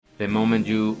the moment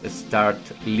you start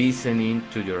listening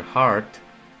to your heart,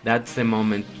 that's the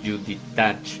moment you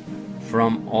detach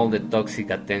from all the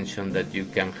toxic attention that you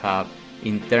can have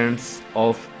in terms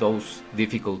of those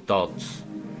difficult thoughts.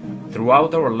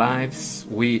 Throughout our lives,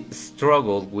 we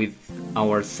struggle with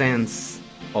our sense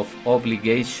of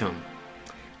obligation,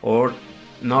 or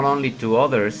not only to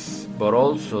others, but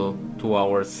also to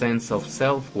our sense of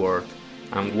self-worth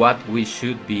and what we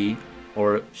should be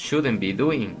or shouldn't be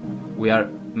doing. We are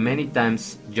many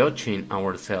times judging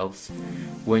ourselves.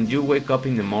 When you wake up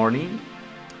in the morning,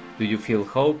 do you feel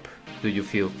hope? Do you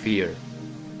feel fear?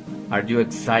 Are you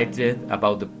excited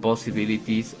about the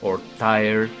possibilities or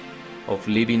tired of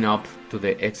living up to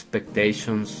the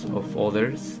expectations of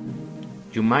others?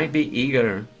 You might be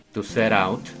eager to set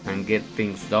out and get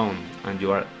things done, and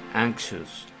you are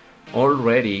anxious,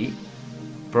 already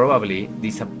probably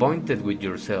disappointed with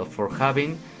yourself for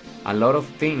having a lot of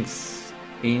things.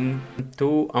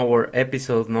 Into our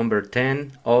episode number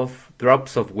 10 of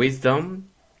Drops of Wisdom.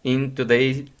 In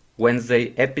today's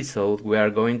Wednesday episode, we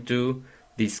are going to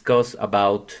discuss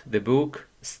about the book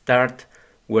Start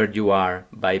Where You Are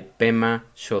by Pema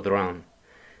Chodron.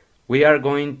 We are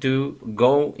going to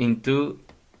go into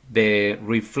the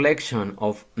reflection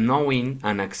of knowing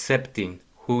and accepting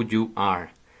who you are.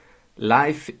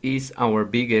 Life is our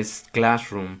biggest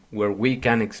classroom where we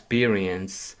can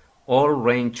experience all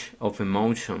range of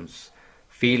emotions,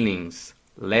 feelings,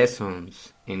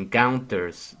 lessons,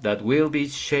 encounters that will be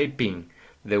shaping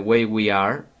the way we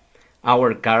are,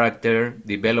 our character,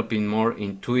 developing more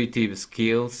intuitive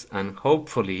skills, and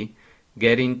hopefully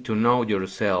getting to know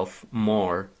yourself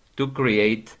more to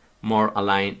create more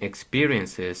aligned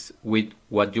experiences with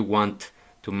what you want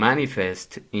to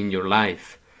manifest in your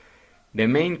life. The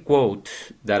main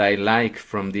quote that I like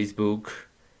from this book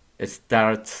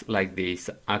starts like this.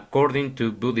 According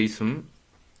to Buddhism,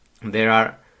 there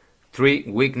are three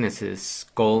weaknesses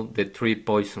called the three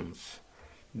poisons.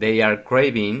 They are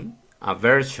craving,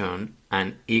 aversion,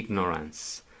 and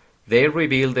ignorance. They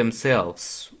reveal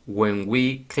themselves when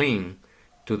we cling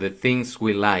to the things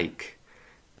we like,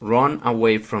 run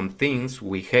away from things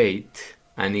we hate,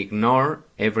 and ignore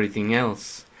everything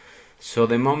else. So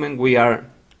the moment we are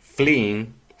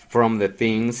fleeing from the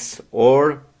things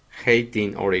or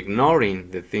hating or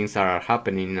ignoring the things that are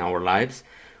happening in our lives,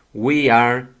 we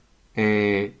are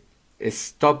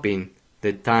stopping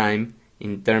the time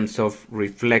in terms of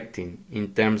reflecting,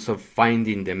 in terms of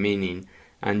finding the meaning,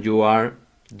 and you are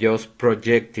just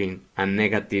projecting a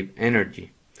negative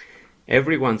energy.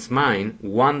 Everyone's mind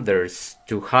wanders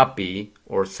to happy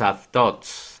or sad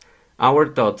thoughts. Our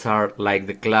thoughts are like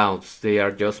the clouds, they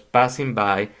are just passing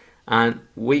by, and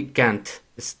we can't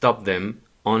stop them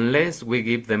unless we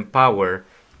give them power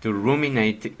to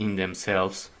ruminate in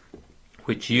themselves,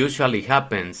 which usually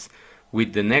happens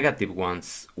with the negative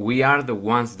ones. We are the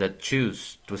ones that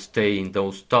choose to stay in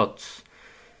those thoughts.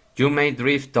 You may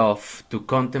drift off to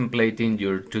contemplating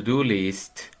your to-do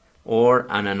list or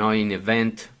an annoying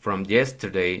event from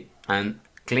yesterday and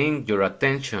cling your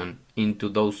attention into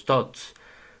those thoughts.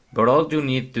 But all you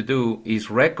need to do is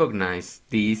recognize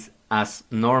these as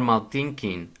normal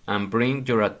thinking and bring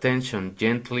your attention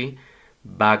gently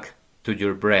back to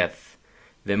your breath.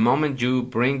 The moment you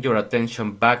bring your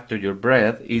attention back to your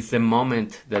breath is the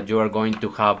moment that you are going to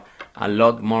have a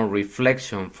lot more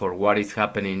reflection for what is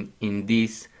happening in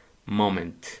this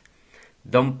moment.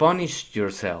 Don't punish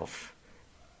yourself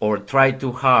or try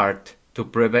too hard to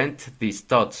prevent these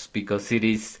thoughts because it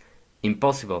is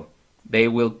impossible. They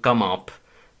will come up,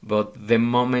 but the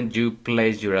moment you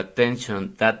place your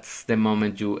attention, that's the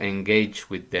moment you engage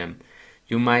with them.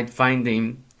 You might find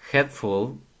them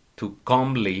helpful to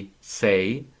calmly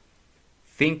say,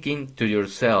 thinking to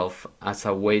yourself as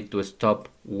a way to stop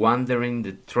wandering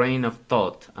the train of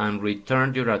thought and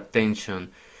return your attention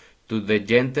to the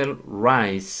gentle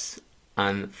rise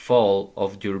and fall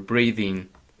of your breathing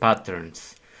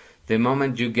patterns. The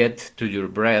moment you get to your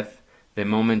breath, the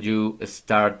moment you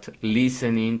start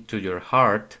listening to your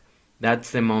heart,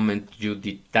 that's the moment you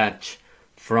detach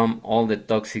from all the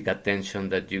toxic attention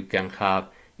that you can have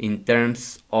in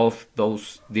terms of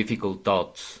those difficult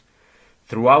thoughts.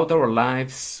 Throughout our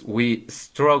lives, we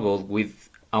struggle with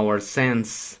our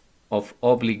sense of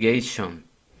obligation,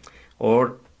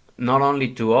 or not only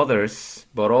to others,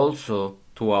 but also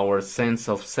to our sense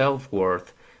of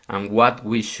self-worth and what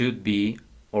we should be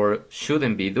or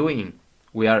shouldn't be doing.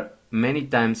 We are many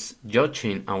times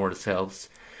judging ourselves.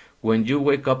 When you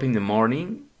wake up in the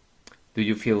morning, do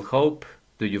you feel hope?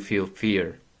 Do you feel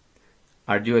fear?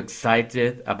 Are you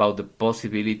excited about the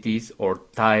possibilities or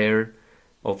tired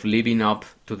of living up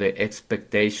to the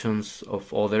expectations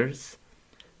of others?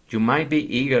 You might be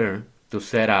eager to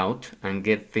set out and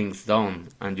get things done,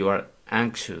 and you are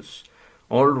anxious,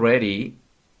 already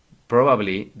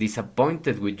probably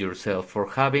disappointed with yourself for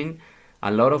having a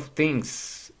lot of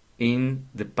things in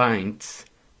the pints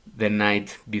the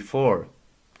night before.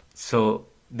 So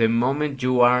the moment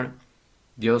you are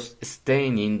just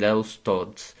staying in those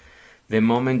thoughts, the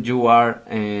moment you are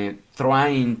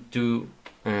trying to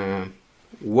uh,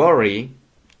 worry,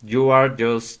 you are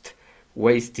just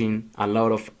wasting a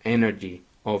lot of energy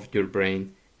of your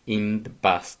brain in the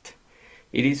past.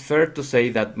 It is fair to say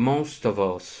that most of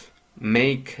us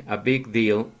make a big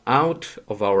deal out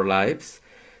of our lives,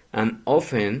 and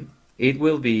often it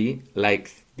will be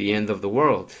like the end of the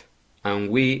world, and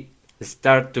we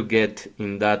start to get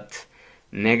in that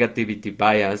negativity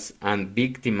bias and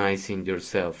victimizing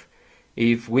yourself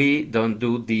if we don't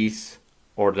do this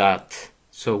or that.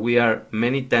 So we are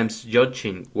many times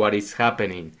judging what is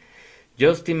happening.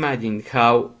 Just imagine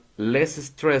how less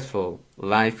stressful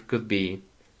life could be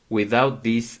without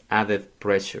this added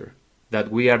pressure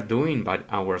that we are doing by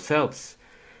ourselves.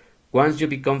 Once you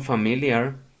become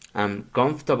familiar and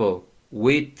comfortable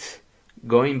with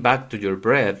going back to your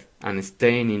breath and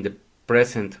staying in the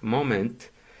present moment,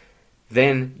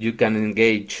 then you can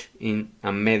engage in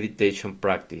a meditation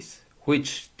practice,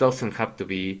 which doesn't have to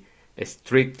be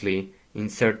strictly in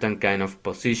certain kind of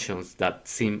positions that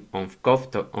seem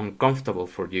uncomfortable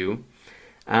for you,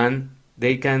 and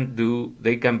they can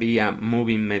be a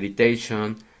moving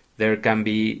meditation. There can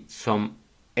be some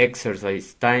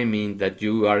exercise timing that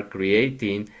you are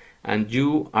creating, and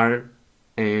you are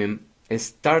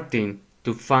starting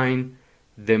to find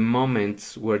the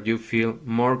moments where you feel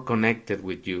more connected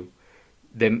with you.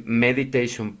 The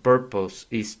meditation purpose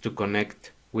is to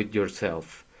connect with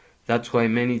yourself. That's why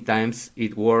many times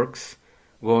it works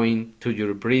going to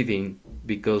your breathing,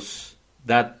 because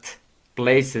that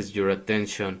places your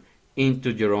attention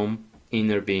into your own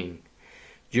inner being.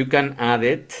 You can add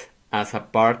it as a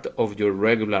part of your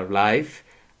regular life,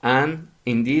 and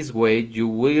in this way you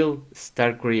will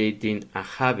start creating a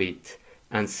habit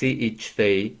and see each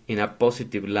day in a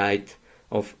positive light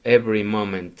of every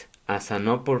moment as an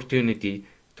opportunity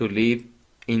to live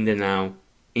in the now,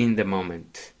 in the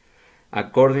moment.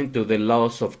 According to the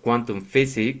laws of quantum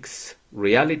physics,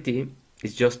 reality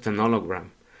is just an hologram.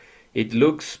 It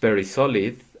looks very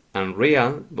solid and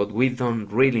real, but we don't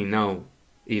really know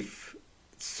if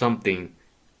something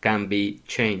can be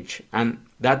changed. And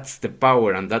that's the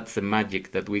power and that's the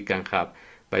magic that we can have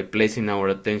by placing our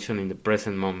attention in the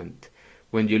present moment.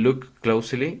 When you look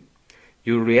closely,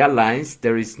 you realize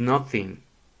there is nothing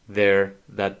there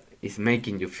that is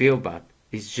making you feel bad.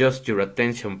 It's just your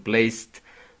attention placed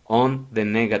on the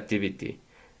negativity.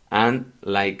 And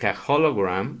like a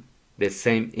hologram, the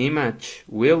same image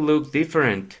will look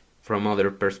different from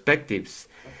other perspectives.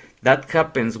 That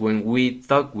happens when we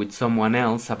talk with someone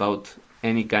else about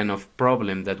any kind of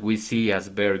problem that we see as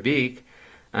very big,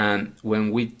 and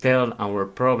when we tell our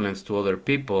problems to other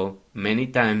people, many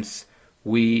times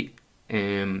we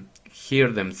hear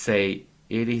them say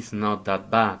it is not that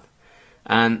bad,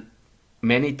 and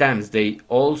many times they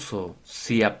also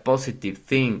see a positive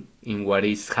thing in what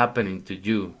is happening to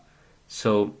you.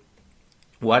 So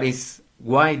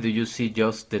why do you see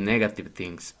just the negative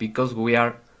things? Because we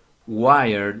are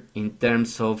wired in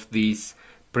terms of this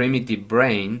primitive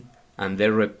brain and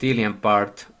the reptilian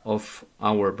part of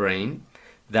our brain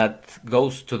that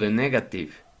goes to the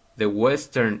negative. The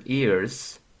Western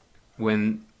ears,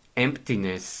 when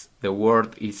emptiness, the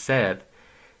word is said,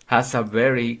 has a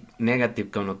very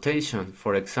negative connotation.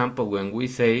 For example, when we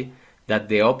say that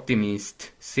the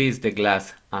optimist sees the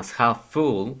glass as half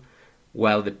full,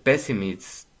 while the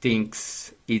pessimist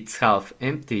thinks it's half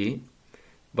empty,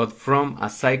 but from a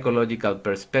psychological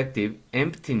perspective,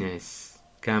 emptiness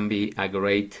can be a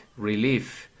great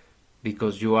relief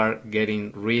because you are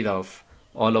getting rid of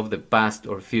all of the past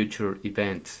or future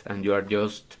events and you are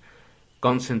just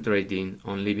concentrating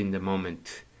on living the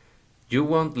moment. You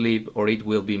won't live, or it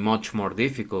will be much more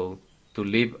difficult to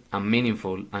live a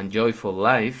meaningful and joyful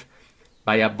life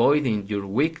by avoiding your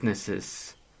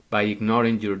weaknesses, by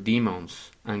ignoring your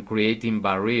demons and creating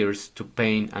barriers to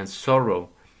pain and sorrow.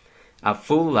 A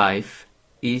full life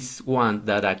is one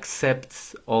that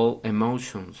accepts all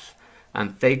emotions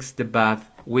and takes the bad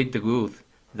with the good.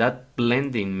 That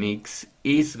blending mix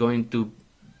is going to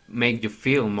make you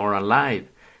feel more alive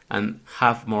and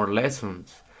have more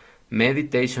lessons.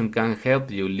 Meditation can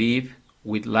help you live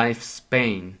with life's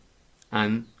pain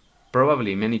and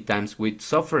probably many times with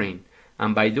suffering,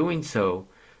 and by doing so,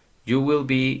 you will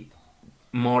be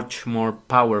much more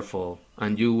powerful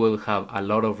and you will have a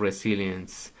lot of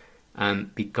resilience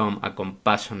and become a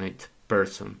compassionate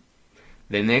person.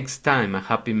 The next time a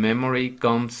happy memory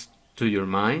comes to your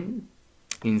mind,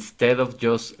 instead of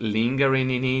just lingering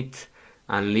in it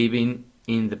and living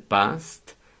in the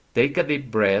past, take a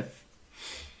deep breath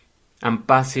and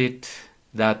pass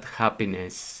that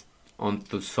happiness on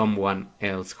to someone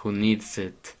else who needs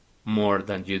it more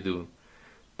than you do.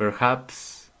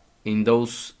 Perhaps in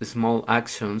those small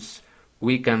actions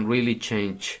we can really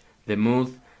change the mood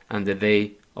and the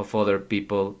day of other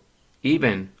people,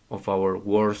 even of our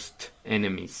worst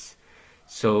enemies.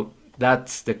 So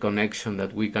that's the connection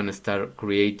that we can start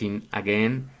creating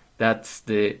again. That's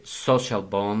the social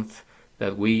bond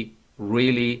that we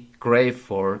really crave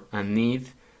for and need.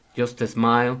 Just a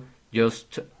smile,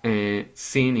 just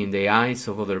seeing in the eyes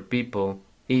of other people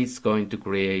is going to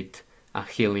create a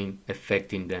healing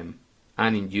effect in them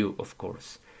and in you, of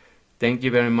course. Thank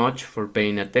you very much for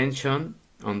paying attention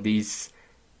on these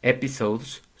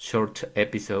episodes, short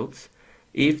episodes.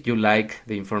 If you like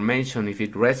the information, if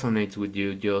it resonates with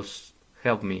you, just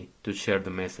help me to share the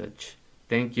message.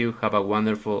 Thank you. Have a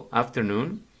wonderful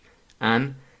afternoon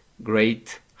and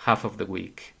great half of the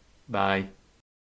week. Bye.